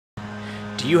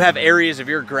Do you have areas of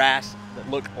your grass that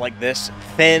look like this?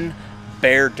 Thin,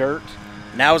 bare dirt?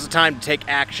 Now is the time to take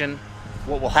action.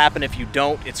 What will happen if you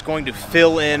don't? It's going to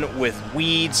fill in with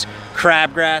weeds,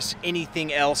 crabgrass,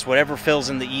 anything else, whatever fills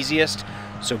in the easiest.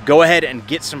 So go ahead and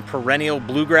get some perennial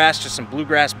bluegrass, just some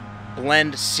bluegrass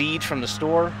blend seed from the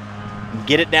store, and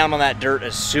get it down on that dirt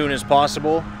as soon as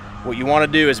possible. What you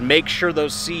want to do is make sure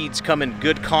those seeds come in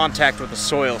good contact with the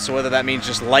soil. So whether that means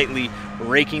just lightly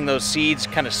raking those seeds,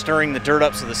 kind of stirring the dirt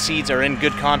up so the seeds are in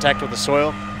good contact with the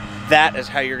soil, that is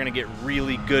how you're going to get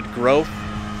really good growth.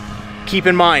 Keep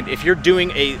in mind, if you're doing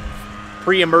a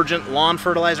pre-emergent lawn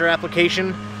fertilizer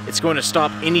application, it's going to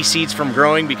stop any seeds from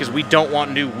growing because we don't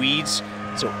want new weeds.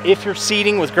 So if you're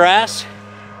seeding with grass,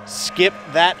 skip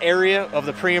that area of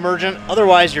the pre-emergent.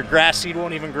 Otherwise, your grass seed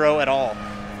won't even grow at all.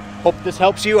 Hope this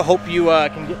helps you. I hope you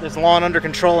can get this lawn under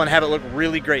control and have it look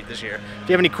really great this year. If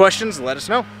you have any questions, let us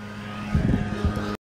know.